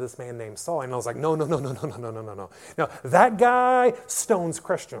minister unto this man named Saul. And I was like, no. Now, that guy stones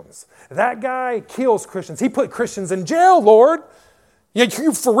Christians. That guy kills Christians. He put Christians in jail, Lord. You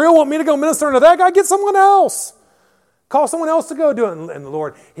for real want me to go minister unto that guy? Get someone else. Call someone else to go do it. And the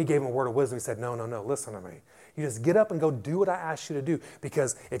Lord, he gave him a word of wisdom. He said, no, listen to me. You just get up and go do what I asked you to do.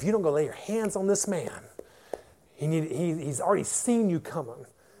 Because if you don't go lay your hands on this man, he's already seen you coming.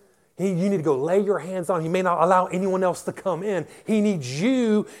 You need to go lay your hands on him. He may not allow anyone else to come in. He needs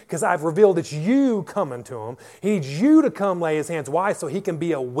you, because I've revealed it's you coming to him. He needs you to come lay his hands. Why? So he can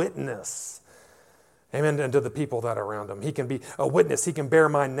be a witness. Amen. And to the people that are around him. He can be a witness. He can bear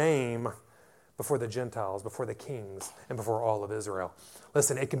my name before the Gentiles, before the kings, and before all of Israel.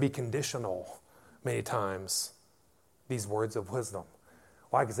 Listen, it can be conditional many times, these words of wisdom.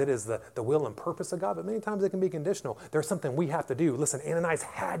 Why? Because it is the will and purpose of God, but many times it can be conditional. There's something we have to do. Listen, Ananias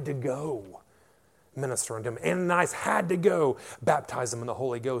had to go minister unto him. Ananias had to go baptize him in the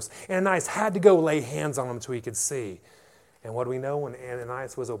Holy Ghost. Ananias had to go lay hands on him so he could see. And what do we know? When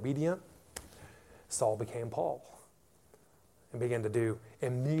Ananias was obedient, Saul became Paul and began to do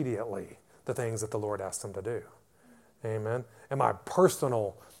immediately the things that the Lord asked him to do. Amen. And a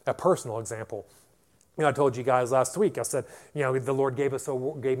personal example, I told you guys last week, I said, the Lord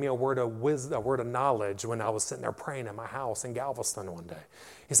gave me a word of wisdom, a word of knowledge when I was sitting there praying in my house in Galveston one day.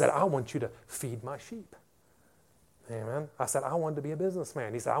 He said, I want you to feed my sheep. Amen. I said, I wanted to be a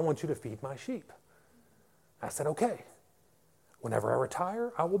businessman. He said, I want you to feed my sheep. I said, okay. Whenever I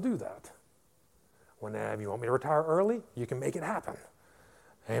retire, I will do that. Whenever you want me to retire early, you can make it happen.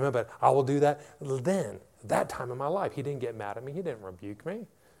 Amen. But I will do that then, that time in my life. He didn't get mad at me. He didn't rebuke me.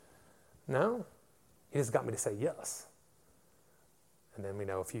 No. He just got me to say yes. And then we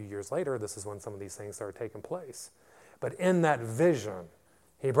know a few years later, this is when some of these things started taking place. But in that vision,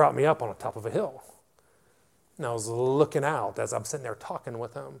 he brought me up on the top of a hill. And I was looking out as I'm sitting there talking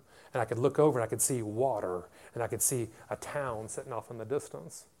with him. And I could look over and I could see water. And I could see a town sitting off in the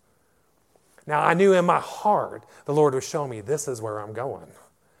distance. Now, I knew in my heart the Lord was showing me this is where I'm going.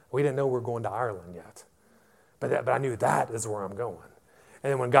 We didn't know we were going to Ireland yet. But I knew that is where I'm going.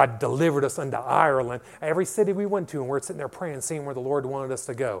 And then when God delivered us unto Ireland, every city we went to, and we're sitting there praying, seeing where the Lord wanted us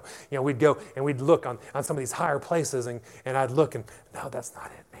to go. We'd go and we'd look on some of these higher places, and I'd look and, no, that's not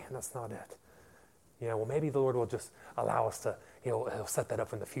it, man, that's not it. Well, maybe the Lord will just allow us to, He'll set that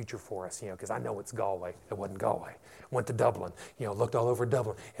up in the future for us, because I know it's Galway. It wasn't Galway. Went to Dublin, looked all over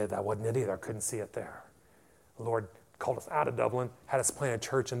Dublin. Yeah, that wasn't it either. I couldn't see it there. The Lord called us out of Dublin, had us plant a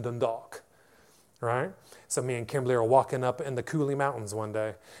church in Dundalk. Right? So me and Kimberly are walking up in the Cooley Mountains one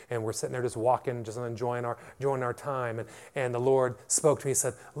day, and we're sitting there just walking, just enjoying our time. And the Lord spoke to me and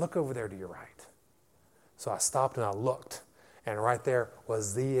said, look over there to your right. So I stopped and I looked, and right there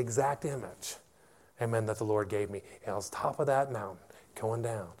was the exact image, amen, that the Lord gave me. And I was top of that mountain, going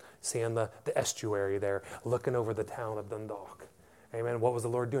down, seeing the estuary there, looking over the town of Dundalk. Amen. What was the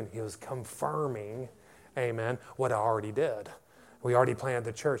Lord doing? He was confirming, amen, what I already did. We already planted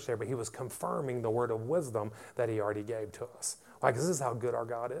the church there, but he was confirming the word of wisdom that he already gave to us. Why? Because this is how good our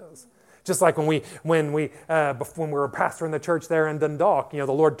God is. Just like when we were pastoring the church there in Dundalk, the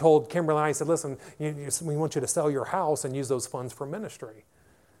Lord told Kimberly and I, he said, listen, we want you to sell your house and use those funds for ministry.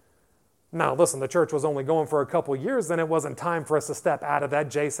 Now, listen, the church was only going for a couple of years, then it wasn't time for us to step out of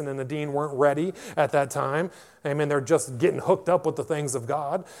that. Jason and Nadine weren't ready at that time. Amen. They're just getting hooked up with the things of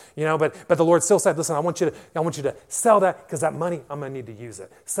God. But the Lord still said, listen, I want you to sell that, because that money, I'm going to need to use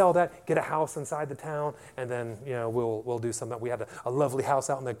it. Sell that, get a house inside the town, and then, we'll do something. We had a lovely house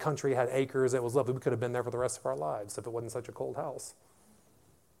out in the country, had acres. It was lovely. We could have been there for the rest of our lives if it wasn't such a cold house.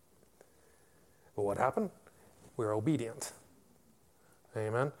 But what happened? We were obedient.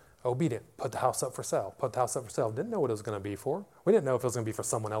 Amen. Obedient. Put the house up for sale. Put the house up for sale. Didn't know what it was going to be for. We didn't know if it was going to be for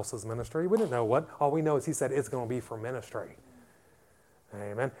someone else's ministry. We didn't know what. All we know is he said it's going to be for ministry.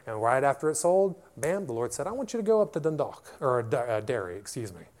 Amen. And right after it sold, bam, the Lord said, I want you to go up to Dundalk, or Derry,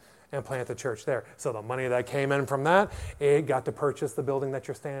 and plant the church there. So the money that came in from that, it got to purchase the building that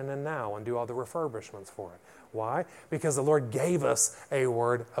you're standing in now and do all the refurbishments for it. Why? Because the Lord gave us a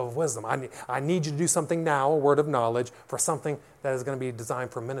word of wisdom. I need you to do something now, a word of knowledge, for something that is going to be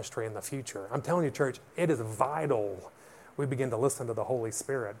designed for ministry in the future. I'm telling you, church, it is vital we begin to listen to the Holy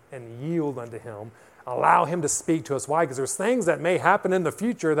Spirit and yield unto him. Allow him to speak to us. Why? Because there's things that may happen in the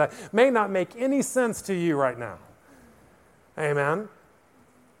future that may not make any sense to you right now. Amen?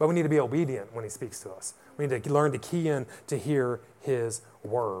 But we need to be obedient when he speaks to us. We need to learn to key in to hear his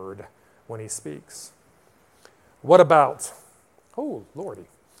word when he speaks. What about, oh, Lordy,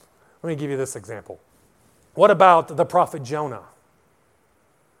 let me give you this example. What about the prophet Jonah?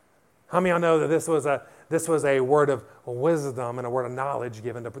 How many of y'all know that this was a word of wisdom and a word of knowledge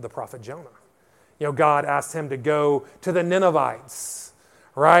given to the prophet Jonah? God asked him to go to the Ninevites,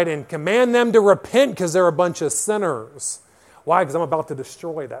 right, and command them to repent because they're a bunch of sinners. Why? Because I'm about to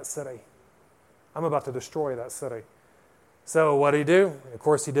destroy that city. I'm about to destroy that city. So what did he do? Of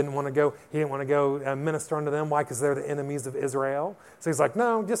course, he didn't want to go. He didn't want to go minister unto them. Why? Because they're the enemies of Israel. So he's like,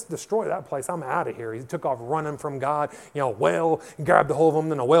 no, just destroy that place. I'm out of here. He took off running from God. A whale grabbed a hold of him.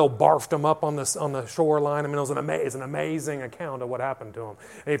 Then a whale barfed him up on the shoreline. I mean, it's an amazing account of what happened to him.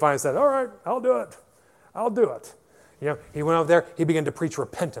 And he finally said, all right, I'll do it. I'll do it. He went over there. He began to preach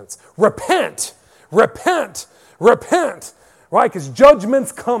repentance. Repent, repent, repent. Right? Because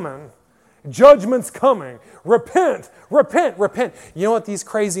judgment's coming. Judgment's coming. Repent, repent, repent. You know what these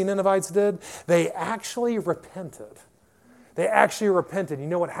crazy Ninevites did? They actually repented. They actually repented. You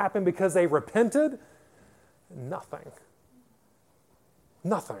know what happened because they repented? Nothing.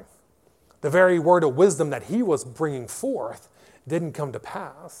 Nothing. The very word of wisdom that he was bringing forth didn't come to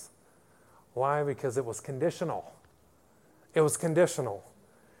pass. Why? Because it was conditional. It was conditional.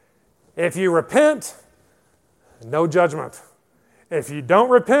 If you repent, no judgment. If you don't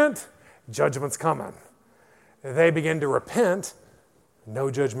repent, judgment's coming. They begin to repent,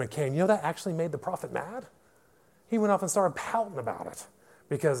 no judgment came. That actually made the prophet mad. He went off and started pouting about it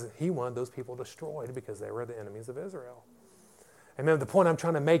because he wanted those people destroyed because they were the enemies of Israel. And then the point I'm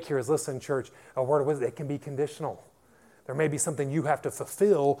trying to make here is, listen, church, a word of wisdom, it can be conditional. There may be something you have to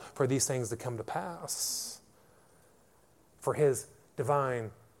fulfill for these things to come to pass, for his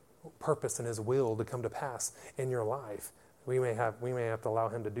divine purpose and his will to come to pass in your life. We may have to allow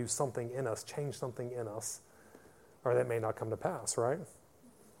him to do something in us, change something in us, or that may not come to pass, right?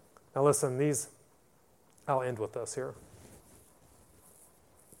 Now listen, I'll end with this here.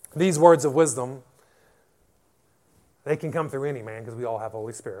 These words of wisdom, they can come through any man because we all have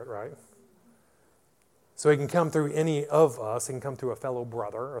Holy Spirit, right? So it can come through any of us. It can come through a fellow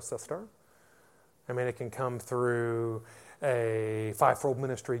brother or sister. I mean, it can come through a fivefold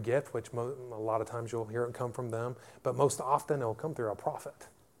ministry gift, which a lot of times you'll hear it come from them. But most often it'll come through a prophet.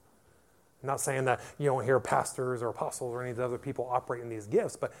 I'm not saying that you don't hear pastors or apostles or any of the other people operate in these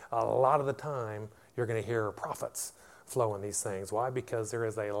gifts, but a lot of the time you're going to hear prophets flow in these things. Why? Because there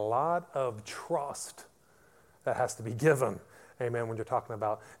is a lot of trust that has to be given. Amen. When you're talking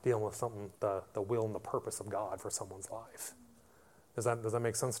about dealing with something, the will and the purpose of God for someone's life. Does that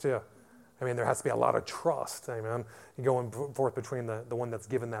make sense to you? I mean, there has to be a lot of trust. Amen. You going forth between the one that's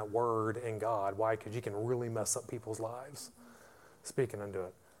given that word and God. Why? Because you can really mess up people's lives speaking into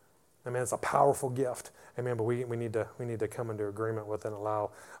it. I mean, it's a powerful gift. Amen. But we need to come into agreement with it and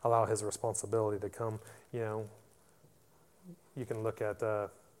allow His responsibility to come. You know, you can look at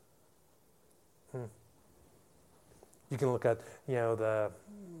the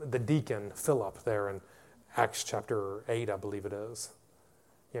deacon Philip there in Acts chapter 8, I believe it is.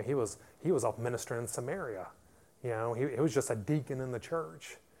 You know, he was up ministering in Samaria. You know, he was just a deacon in the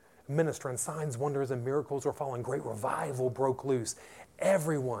church, ministering. Signs, wonders, and miracles were following. Great revival broke loose.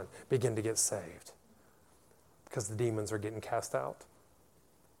 Everyone began to get saved because the demons are getting cast out.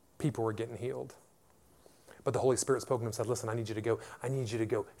 People were getting healed. But the Holy Spirit spoke to him and said, listen, I need you to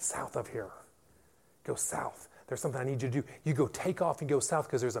go south of here. Go south. There's something I need you to do. You go take off and go south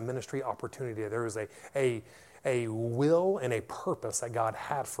because there's a ministry opportunity. There is a will and a purpose that God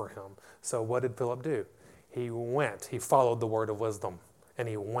had for him. So what did Philip do? He went. He followed the word of wisdom, and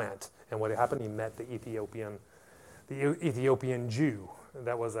he went. And what happened? He met the Ethiopian Jew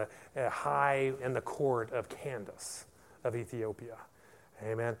that was a high in the court of Candace of Ethiopia.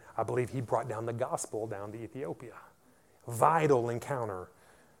 Amen. I believe he brought down the gospel down to Ethiopia. Vital encounter.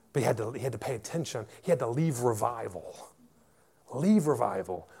 But he had to pay attention. He had to leave revival. Leave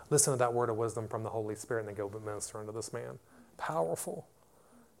revival. Listen to that word of wisdom from the Holy Spirit and then go minister unto this man. Powerful.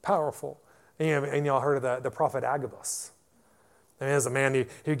 Powerful. And y'all heard of the prophet Agabus. And there's a man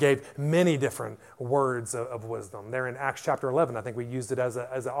who gave many different words of wisdom. There in Acts chapter 11, I think we used it as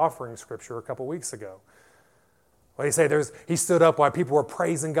an offering scripture a couple weeks ago. What do you say? He stood up while people were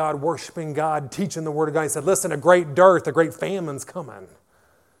praising God, worshiping God, teaching the word of God. He said, listen, a great dearth, a great famine's coming.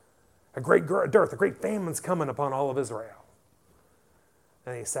 A great dearth, a great famine's coming upon all of Israel.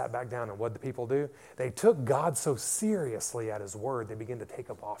 And he sat back down, and what did the people do? They took God so seriously at his word, they began to take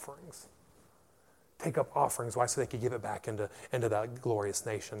up offerings. Take up offerings. Why? So they could give it back into that glorious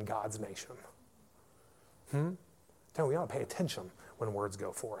nation, God's nation. So we ought to pay attention when words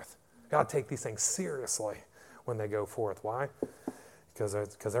go forth. We ought to take these things seriously when they go forth. Why?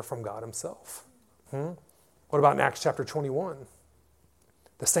 Because they're from God himself. What about in Acts chapter 21?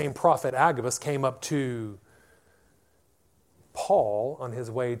 The same prophet Agabus came up to Paul on his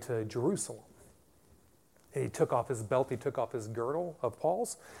way to Jerusalem. And he took off his belt, he took off his girdle of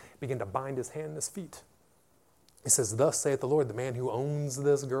Paul's, began to bind his hand and his feet. He says, thus saith the Lord, the man who owns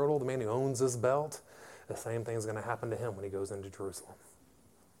this girdle, the man who owns this belt, the same thing is going to happen to him when he goes into Jerusalem.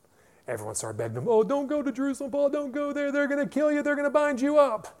 Everyone started begging him, oh, don't go to Jerusalem, Paul, don't go there. They're going to kill you. They're going to bind you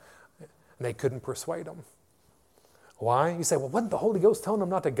up. And they couldn't persuade him. Why? You say, well, wasn't the Holy Ghost telling him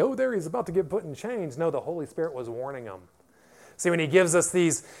not to go there? He's about to get put in chains. No, the Holy Spirit was warning him. See, when he gives us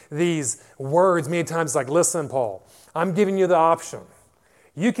these words, many times like, listen, Paul, I'm giving you the option.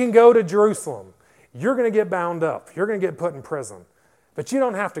 You can go to Jerusalem. You're going to get bound up. You're going to get put in prison. But you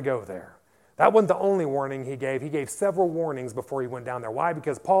don't have to go there. That wasn't the only warning he gave. He gave several warnings before he went down there. Why?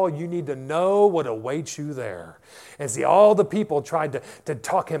 Because, Paul, you need to know what awaits you there. And see, all the people tried to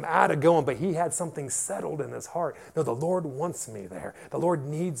talk him out of going, but he had something settled in his heart. No, the Lord wants me there. The Lord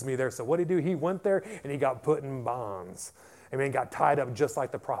needs me there. So what did he do? He went there and he got put in bonds. I mean, got tied up just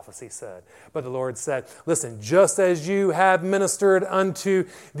like the prophecy said. But the Lord said, listen, just as you have ministered unto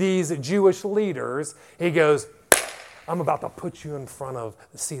these Jewish leaders, he goes, I'm about to put you in front of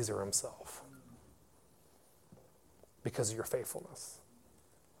Caesar himself. Because of your faithfulness.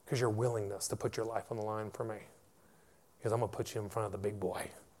 Because your willingness to put your life on the line for me. Because I'm going to put you in front of the big boy.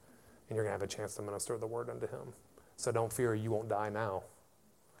 And you're going to have a chance to minister the word unto him. So don't fear, you won't die now.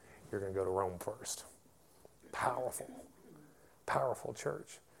 You're going to go to Rome first. Powerful. Powerful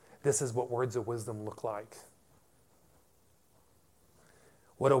church. This is what words of wisdom look like.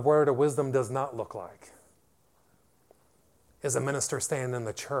 What a word of wisdom does not look like is a minister standing in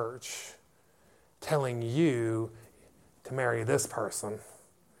the church telling you to marry this person.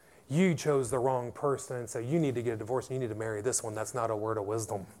 You chose the wrong person, and so you need to get a divorce and you need to marry this one. That's not a word of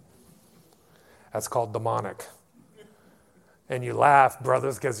wisdom. That's called demonic. And you laugh,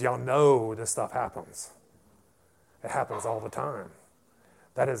 brothers, because y'all know this stuff happens. It happens all the time.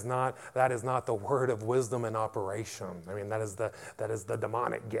 That is not the word of wisdom in operation. I mean, that is the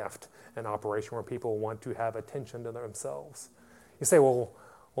demonic gift in operation where people want to have attention to themselves. You say, well,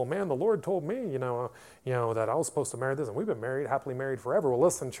 man, the Lord told me, that I was supposed to marry this, and we've been happily married forever. Well,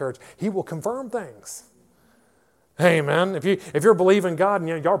 listen, church, He will confirm things. Hey, man, if you're believing God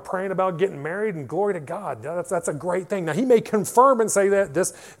and y'all praying about getting married, and glory to God, that's a great thing. Now, He may confirm and say that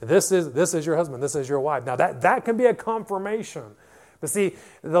this is your husband, this is your wife. Now, that can be a confirmation. But see,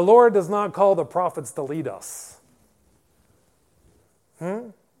 the Lord does not call the prophets to lead us.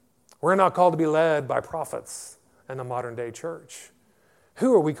 We're not called to be led by prophets in the modern day church.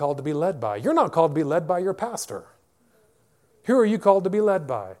 Who are we called to be led by? You're not called to be led by your pastor. Who are you called to be led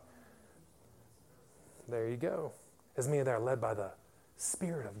by? There you go. It's me that are led by the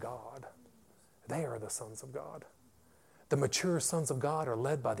Spirit of God. They are the sons of God. The mature sons of God are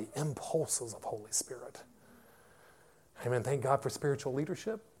led by the impulses of Holy Spirit. Amen. Thank God for spiritual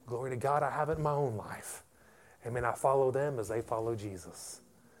leadership. Glory to God, I have it in my own life. Amen. I follow them as they follow Jesus.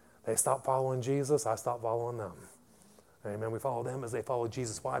 They stop following Jesus, I stop following them. Amen. We follow them as they follow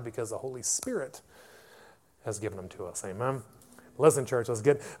Jesus. Why? Because the Holy Spirit has given them to us. Amen. Listen, church, let's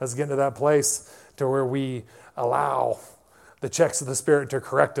get into that place to where we allow the checks of the Spirit to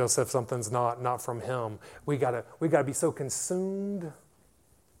correct us if something's not from Him. We gotta be so consumed.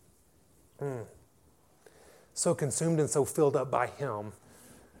 So consumed and so filled up by Him.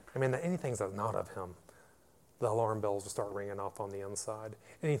 I mean, that anything that's not of Him, the alarm bells will start ringing off on the inside.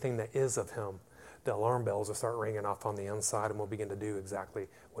 Anything that is of Him, the alarm bells will start ringing off on the inside, and we'll begin to do exactly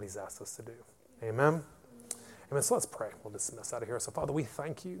what He's asked us to do. Amen? Amen. So let's pray. We'll dismiss out of here. So, Father, we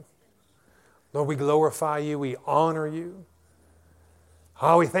thank You. Lord, we glorify You. We honor You.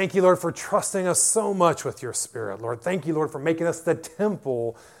 Oh, we thank You, Lord, for trusting us so much with Your Spirit. Lord, thank You, Lord, for making us the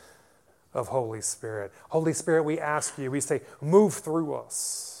temple of Holy Spirit. Holy Spirit, we ask You, we say, move through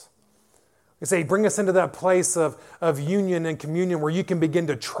us. We say, bring us into that place of union and communion where You can begin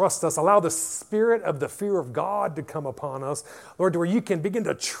to trust us. Allow the spirit of the fear of God to come upon us. Lord, where You can begin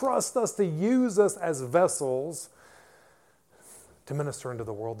to trust us, to use us as vessels to minister into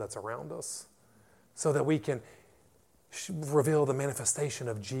the world that's around us so that we can reveal the manifestation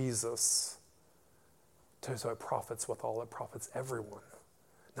of Jesus so it profits it profits everyone.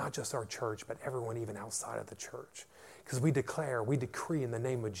 Not just our church, but everyone even outside of the church. Because we decree in the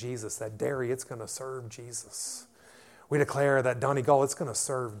name of Jesus that Derry, it's going to serve Jesus. We declare that Donegal, it's going to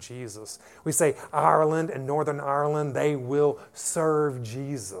serve Jesus. We say Ireland and Northern Ireland, they will serve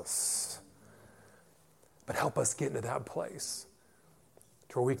Jesus. But help us get into that place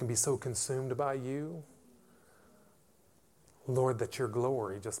to where we can be so consumed by You, Lord, that Your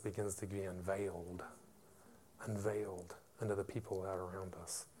glory just begins to be unveiled unto the people that are around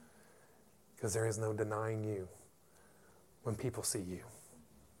us. Because there is no denying You when people see You.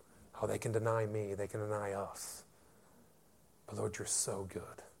 Oh, they can deny me, they can deny us. But Lord, You're so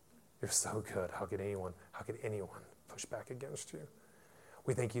good. You're so good. How could anyone push back against You?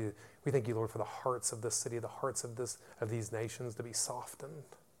 We thank You, Lord, for the hearts of this city, the hearts of these nations to be softened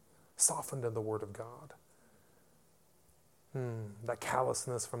to the Word of God. That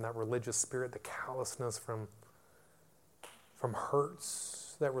callousness from that religious spirit, the callousness from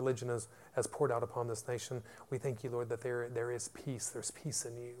hurts that religion has poured out upon this nation. We thank You, Lord, that there is peace. There's peace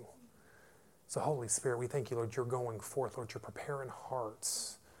in You. So, Holy Spirit, we thank You, Lord, You're going forth. Lord, You're preparing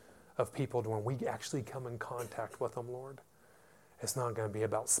hearts of people to when we actually come in contact with them, Lord. It's not going to be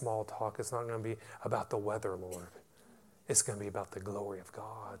about small talk. It's not going to be about the weather, Lord. It's going to be about the glory of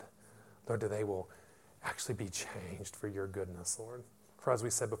God. Lord, that they will actually be changed for Your goodness, Lord. For as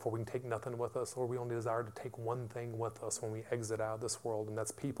we said before, we can take nothing with us. Lord, we only desire to take one thing with us when we exit out of this world, and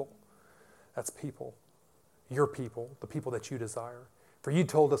that's people. That's people. Your people, the people that You desire. For You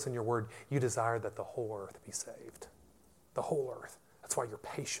told us in Your word, You desire that the whole earth be saved. The whole earth. That's why You're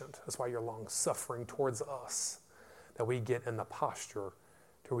patient. That's why You're long-suffering towards us. That we get in the posture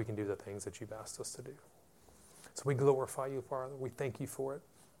to where we can do the things that You've asked us to do. So we glorify You, Father. We thank You for it.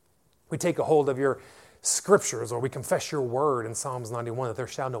 We take a hold of Your Scriptures, or we confess Your word in Psalms 91 that there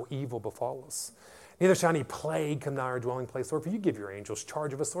shall no evil befall us. Neither shall any plague come nigh our dwelling place. Lord, for You give Your angels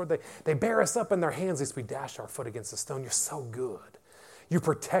charge of us, Lord. They bear us up in their hands lest we dash our foot against a stone. You're so good. You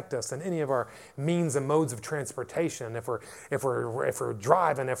protect us in any of our means and modes of transportation. If we're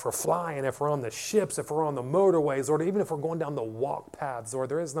driving, if we're flying, if we're on the ships, if we're on the motorways, Lord, even if we're going down the walk paths, Lord,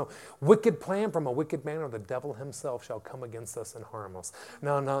 there is no wicked plan from a wicked man, or the devil himself shall come against us and harm us.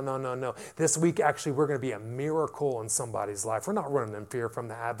 No. This week, actually, we're going to be a miracle in somebody's life. We're not running in fear from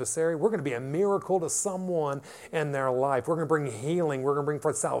the adversary. We're going to be a miracle to someone in their life. We're going to bring healing. We're going to bring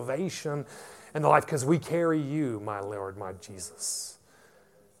forth salvation in the life because we carry You, my Lord, my Jesus.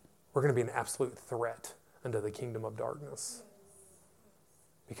 we're going to be an absolute threat unto the kingdom of darkness.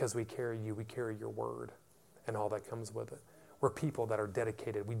 Because we carry you, we carry your word and all that comes with it. We're people that are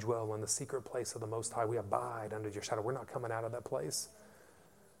dedicated. We dwell in the secret place of the Most High. We abide under your shadow. We're not coming out of that place.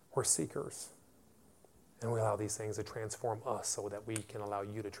 We're seekers. And we allow these things to transform us so that we can allow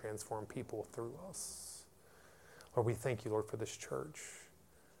you to transform people through us. Lord, we thank you, Lord, for this church.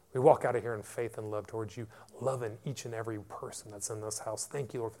 We walk out of here in faith and love towards you, loving each and every person that's in this house.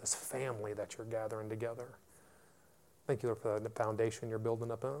 Thank you, Lord, for this family that you're gathering together. Thank you, Lord, for the foundation you're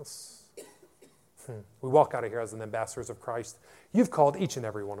building up in us. We walk out of here as the ambassadors of Christ. You've called each and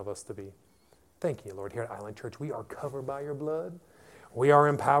every one of us to be. Thank you, Lord. Here at Island Church, we are covered by your blood. We are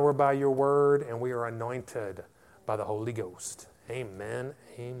empowered by your word, and we are anointed by the Holy Ghost. Amen,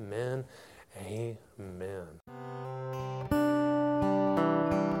 amen, amen.